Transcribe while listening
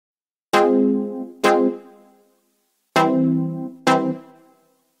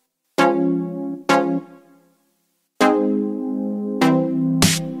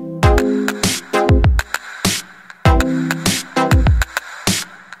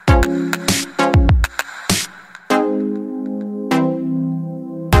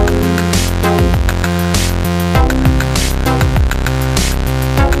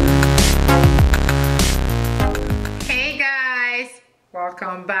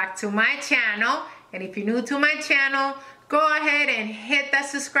back to my channel. And if you're new to my channel, go ahead and hit that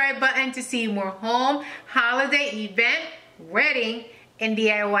subscribe button to see more home, holiday, event, wedding, and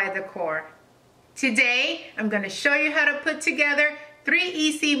DIY decor. Today, I'm going to show you how to put together 3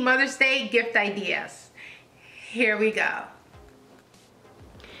 easy Mother's Day gift ideas. Here we go.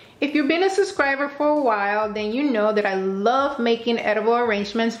 If you've been a subscriber for a while, then you know that I love making edible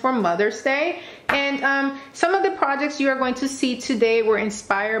arrangements for Mother's Day. And some of the projects you are going to see today were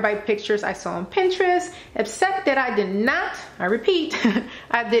inspired by pictures I saw on Pinterest, except that I did not, I repeat,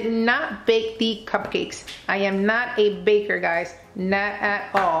 I did not bake the cupcakes. I am not a baker, guys, not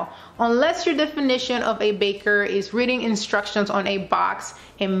at all. Unless your definition of a baker is reading instructions on a box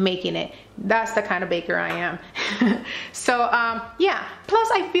and making it. That's the kind of baker I am. So yeah, plus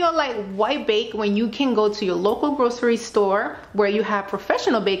I feel like why bake when you can go to your local grocery store where you have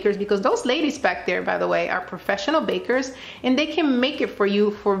professional bakers, because those ladies back there, by the way, are professional bakers and they can make it for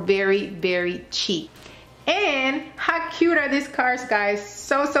you for very, very cheap. And how cute are these cards, guys?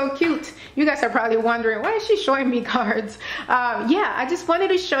 So cute. You guys are probably wondering, why is she showing me cards? Yeah, I just wanted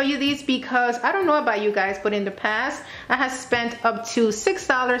to show you these because I don't know about you guys, but in the past I have spent up to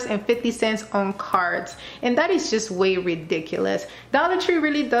 $6.50 on cards, and that is just way ridiculous. Dollar Tree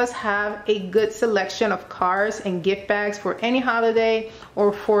really does have a good selection of cards and gift bags for any holiday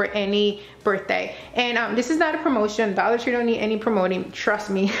or for any birthday. And this is not a promotion. Dollar Tree don't need any promoting, trust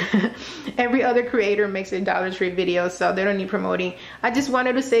me. Every other creator makes a Dollar Tree video, so they don't need promoting. I just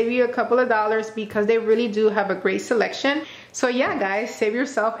wanted to save you a couple of dollars because they really do have a great selection. So yeah, guys, save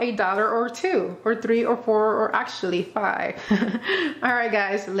yourself $1 or $2 or $3 or $4 or actually $5. All right,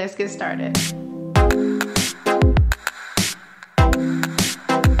 guys, let's get started.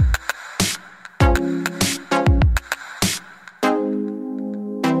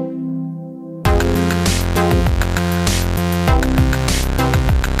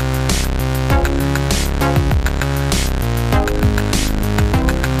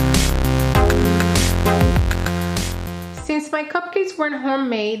 Since my cupcakes weren't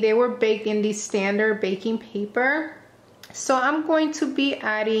homemade, they were baked in the standard baking paper. So I'm going to be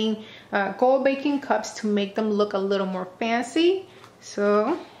adding gold baking cups to make them look a little more fancy.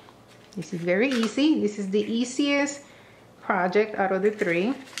 So this is very easy. This is the easiest project out of the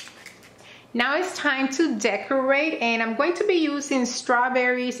 3. Now it's time to decorate, and I'm going to be using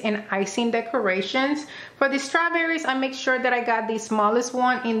strawberries and icing decorations. For the strawberries, I make sure that I got the smallest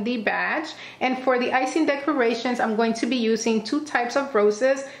one in the batch. And for the icing decorations, I'm going to be using 2 types of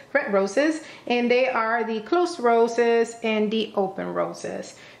roses, red roses, and they are the closed roses and the open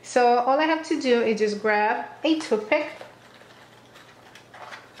roses. So all I have to do is just grab a toothpick,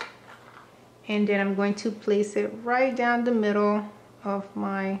 and then I'm going to place it right down the middle of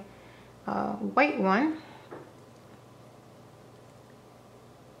my white one,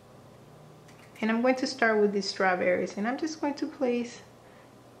 and I'm going to start with the strawberries, and I'm just going to place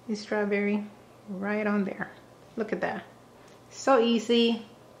the strawberry right on there. Look at that, so easy,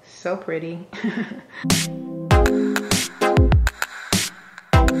 so pretty.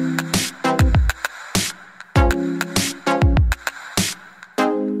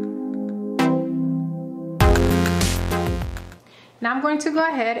 Now I'm going to go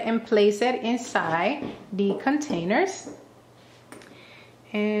ahead and place it inside the containers,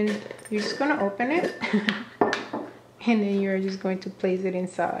 and you're just going to open it and then you're just going to place it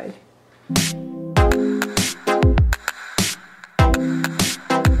inside.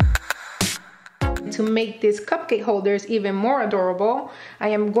 To make these cupcake holders even more adorable, I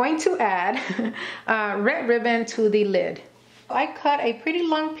am going to add red ribbon to the lid. I cut a pretty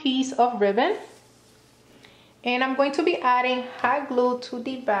long piece of ribbon, and I'm going to be adding hot glue to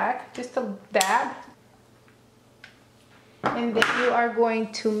the back, just a dab. And then you are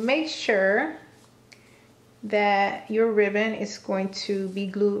going to make sure that your ribbon is going to be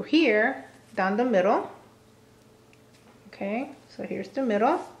glued here down the middle. Okay, so here's the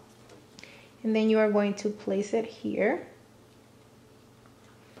middle. And then you are going to place it here.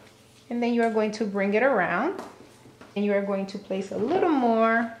 And then you are going to bring it around. And you are going to place a little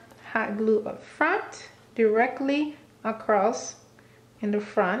more hot glue up front, directly across in the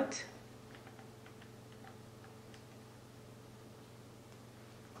front,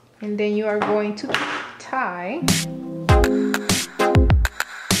 and then you are going to tie.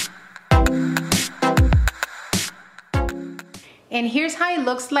 And here's how it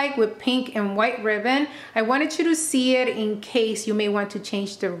looks like with pink and white ribbon. I wanted you to see it in case you may want to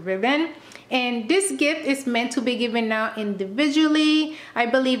change the ribbon. And this gift is meant to be given out individually. I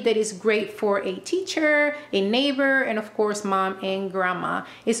believe that it's great for a teacher, a neighbor, and of course mom and grandma.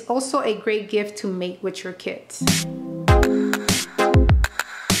 It's also a great gift to make with your kids.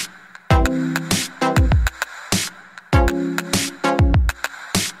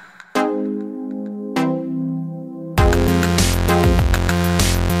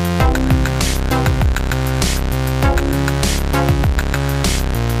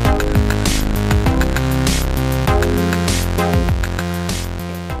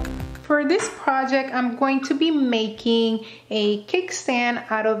 project, I'm going to be making a cake stand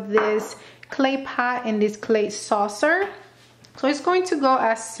out of this clay pot and this clay saucer. So it's going to go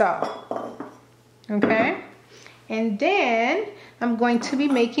as so, okay? And then I'm going to be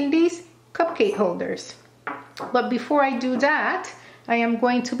making these cupcake holders. But before I do that, I am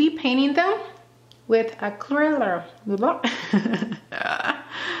going to be painting them with acrylic.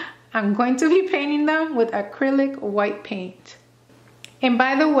 I'm going to be painting them with acrylic white paint. And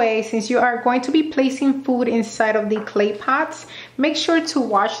by the way, since you are going to be placing food inside of the clay pots, make sure to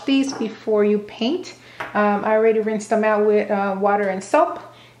wash these before you paint. I already rinsed them out with water and soap.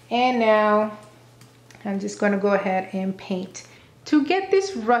 And now I'm just going to go ahead and paint. To get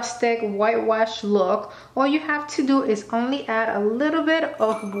this rustic whitewash look, all you have to do is only add a little bit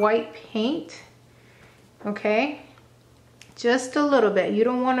of white paint. Okay? Just a little bit. You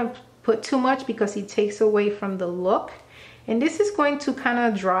don't want to put too much because it takes away from the look. And this is going to kind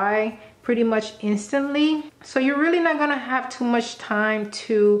of dry pretty much instantly. So you're really not going to have too much time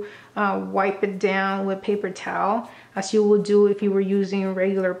to wipe it down with paper towel as you would do if you were using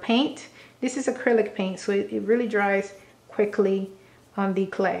regular paint. This is acrylic paint, so it really dries quickly on the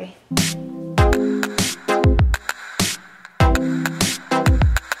clay.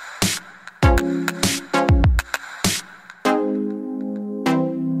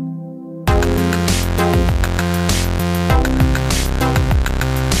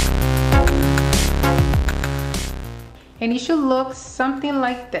 And it should look something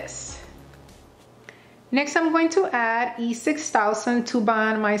like this. Next, I'm going to add E6000 to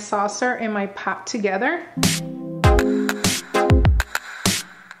bond my saucer and my pot together.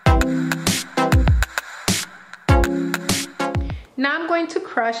 Now I'm going to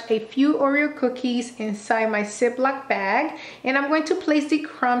crush a few Oreo cookies inside my Ziploc bag, and I'm going to place the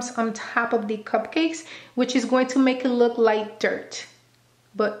crumbs on top of the cupcakes, which is going to make it look like dirt,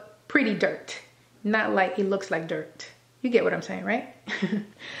 but pretty dirt, not like it looks like dirt. You get what I'm saying, right?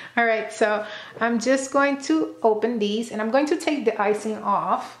 All right, so I'm just going to open these and I'm going to take the icing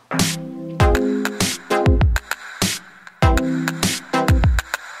off.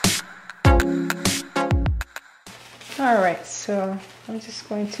 All right, so I'm just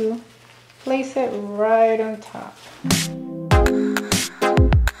going to place it right on top.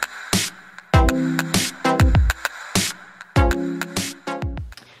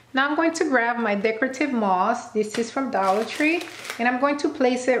 Now I'm going to grab my decorative moss. This is from Dollar Tree, and I'm going to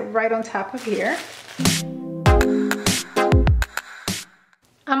place it right on top of here.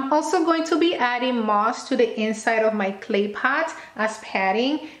 I'm also going to be adding moss to the inside of my clay pot as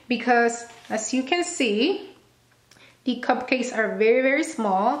padding because, as you can see, the cupcakes are very, very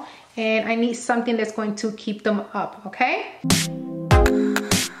small and I need something that's going to keep them up, okay?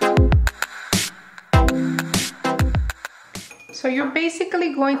 So you're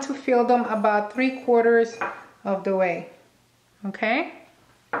basically going to fill them about 3/4 of the way, okay?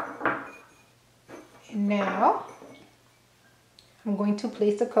 And now I'm going to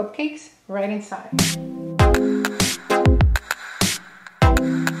place the cupcakes right inside.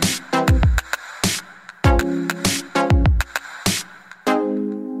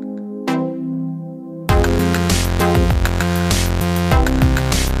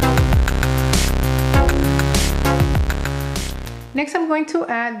 Next, I'm going to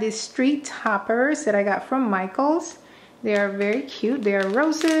add these street toppers that I got from Michael's. They are very cute. They are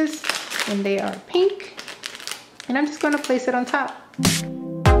roses and they are pink. And I'm just going to place it on top.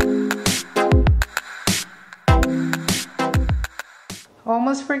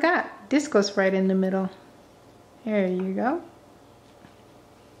 Almost forgot. This goes right in the middle. There you go.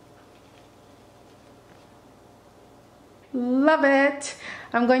 Love it.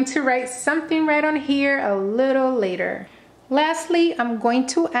 I'm going to write something right on here a little later. Lastly, I'm going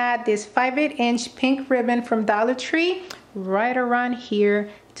to add this 5/8" pink ribbon from Dollar Tree right around here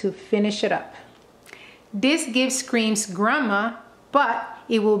to finish it up. This gift screams grandma, but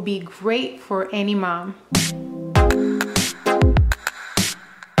it will be great for any mom.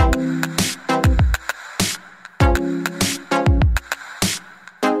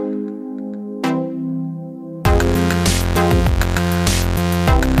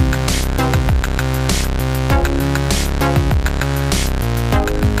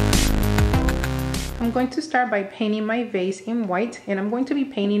 I'm going to start by painting my vase in white, and I'm going to be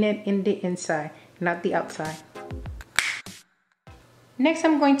painting it in the inside, not the outside. Next,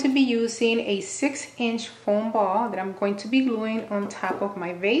 I'm going to be using a 6" foam ball that I'm going to be gluing on top of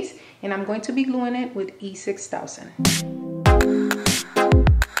my vase, and I'm going to be gluing it with E6000.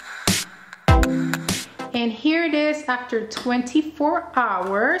 And here it is after 24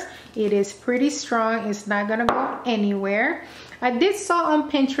 hours. It is pretty strong. It's not gonna go anywhere. I did saw on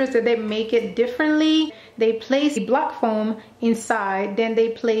Pinterest that they make it differently. They place the block foam inside, then they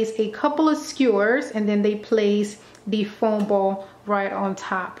place a couple of skewers, and then they place the foam ball right on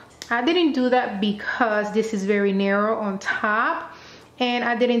top. I didn't do that because this is very narrow on top, and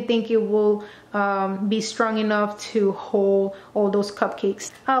I didn't think it will be strong enough to hold all those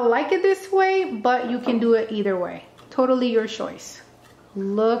cupcakes. I like it this way, but you can do it either way. Totally your choice.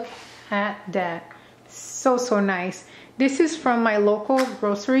 Look at that. So nice. This is from my local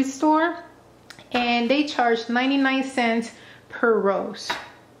grocery store, and they charge 99 cents per rose.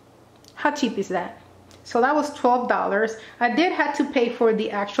 How cheap is that? So that was $12. I did have to pay for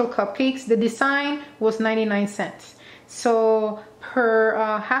the actual cupcakes. The design was 99 cents. So per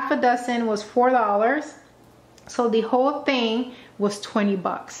half a dozen was $4. So the whole thing was 20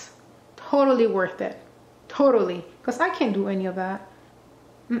 bucks. Totally worth it. Totally. Because I can't do any of that.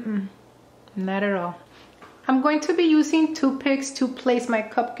 Not at all. I'm going to be using toothpicks to place my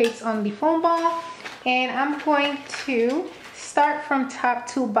cupcakes on the foam ball. And I'm going to start from top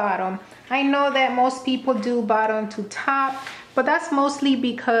to bottom. I know that most people do bottom to top, but that's mostly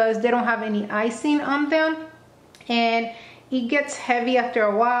because they don't have any icing on them. And it gets heavy after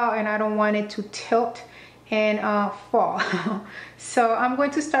a while, and I don't want it to tilt and fall. So I'm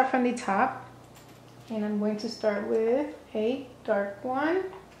going to start from the top, and I'm going to start with a dark one.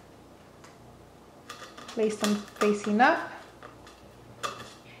 Place them facing up.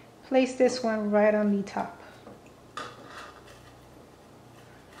 Place this one right on the top.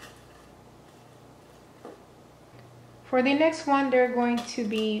 For the next one, they're going to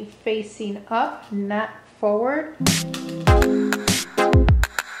be facing up, not forward.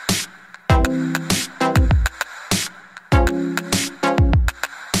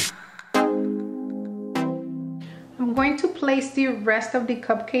 I'm going to place the rest of the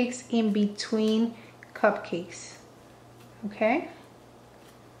cupcakes in between cupcakes. Okay?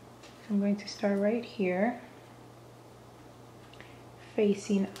 I'm going to start right here,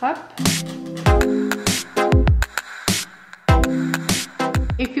 facing up.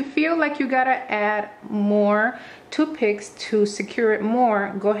 If you feel like you gotta add more toothpicks to secure it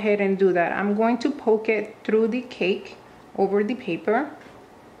more, go ahead and do that. I'm going to poke it through the cake over the paper,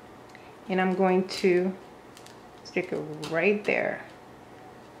 and I'm going to stick it right there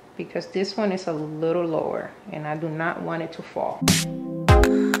because this one is a little lower and I do not want it to fall.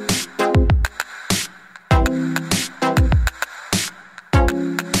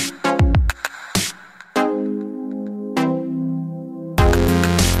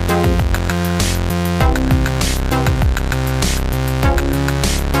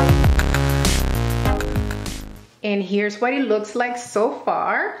 And here's what it looks like so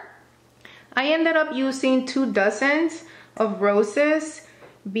far. I ended up using 2 dozens of roses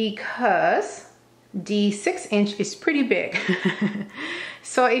because the 6-inch is pretty big.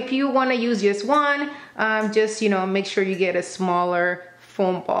 So if you want to use just one, just make sure you get a smaller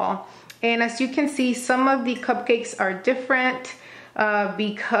foam ball. And as you can see, some of the cupcakes are different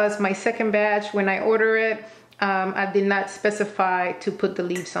because my second batch, when I order it, I did not specify to put the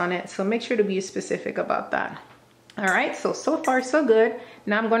leaves on it. So make sure to be specific about that. All right, so far so good.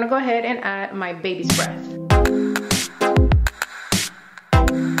 Now I'm going to go ahead and add my baby's breath.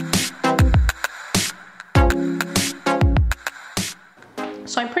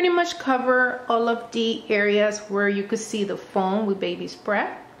 So I pretty much cover all of the areas where you could see the foam with baby's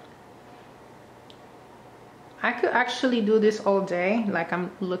breath. I could actually do this all day. Like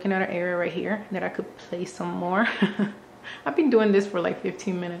I'm looking at an area right here that I could place some more. I've been doing this for like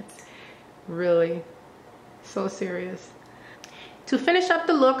 15 minutes. Really. So serious. To finish up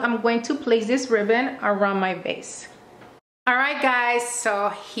the look, I'm going to place this ribbon around my base. All right guys, so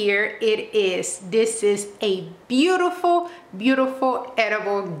here it is. This is a beautiful, beautiful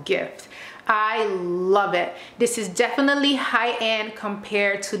edible gift. I love it. This is definitely high-end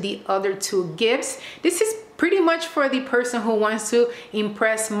compared to the other 2 gifts. This is pretty much for the person who wants to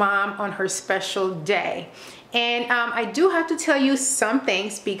impress mom on her special day. And I do have to tell you some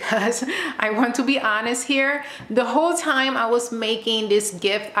things because I want to be honest here. The whole time I was making this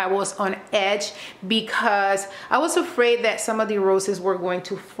gift, I was on edge because I was afraid that some of the roses were going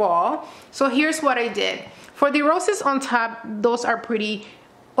to fall. So here's what I did. For the roses on top, those are pretty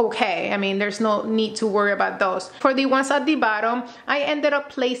okay. I mean, there's no need to worry about those. For the ones at the bottom, I ended up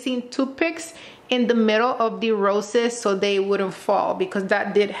placing toothpicks in the middle of the roses so they wouldn't fall, because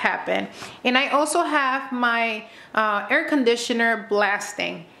that did happen. And I also have my air conditioner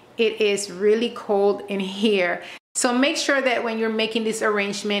blasting. It is really cold in here. So make sure that when you're making this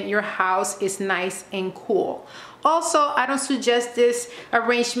arrangement, your house is nice and cool. Also, I don't suggest this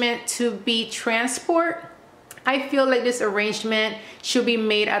arrangement to be transport. I feel like this arrangement should be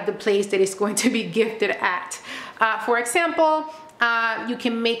made at the place that it's going to be gifted at. For example, you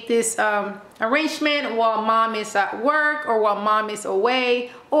can make this arrangement while mom is at work or while mom is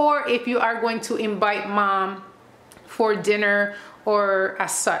away, or if you are going to invite mom for dinner or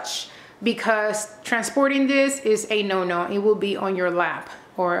as such, because transporting this is a no-no. It will be on your lap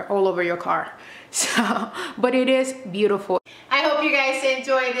or all over your car. So, but it is beautiful. I hope you guys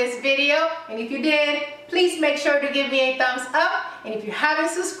enjoyed this video, and if you did, please make sure to give me a thumbs up, and if you haven't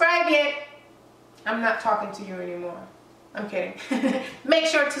subscribed yet, I'm not talking to you anymore. I'm kidding. Make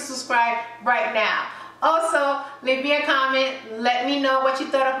sure to subscribe right now. Also, leave me a comment. Let me know what you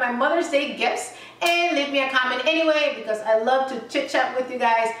thought of my Mother's Day gifts, and leave me a comment anyway, because I love to chit chat with you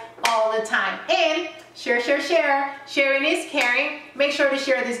guys all the time. And share. Sharing is caring. Make sure to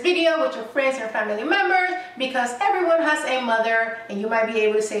share this video with your friends and family members, because everyone has a mother and you might be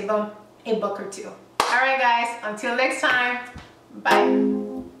able to save them a buck or two. All right, guys, until next time, bye.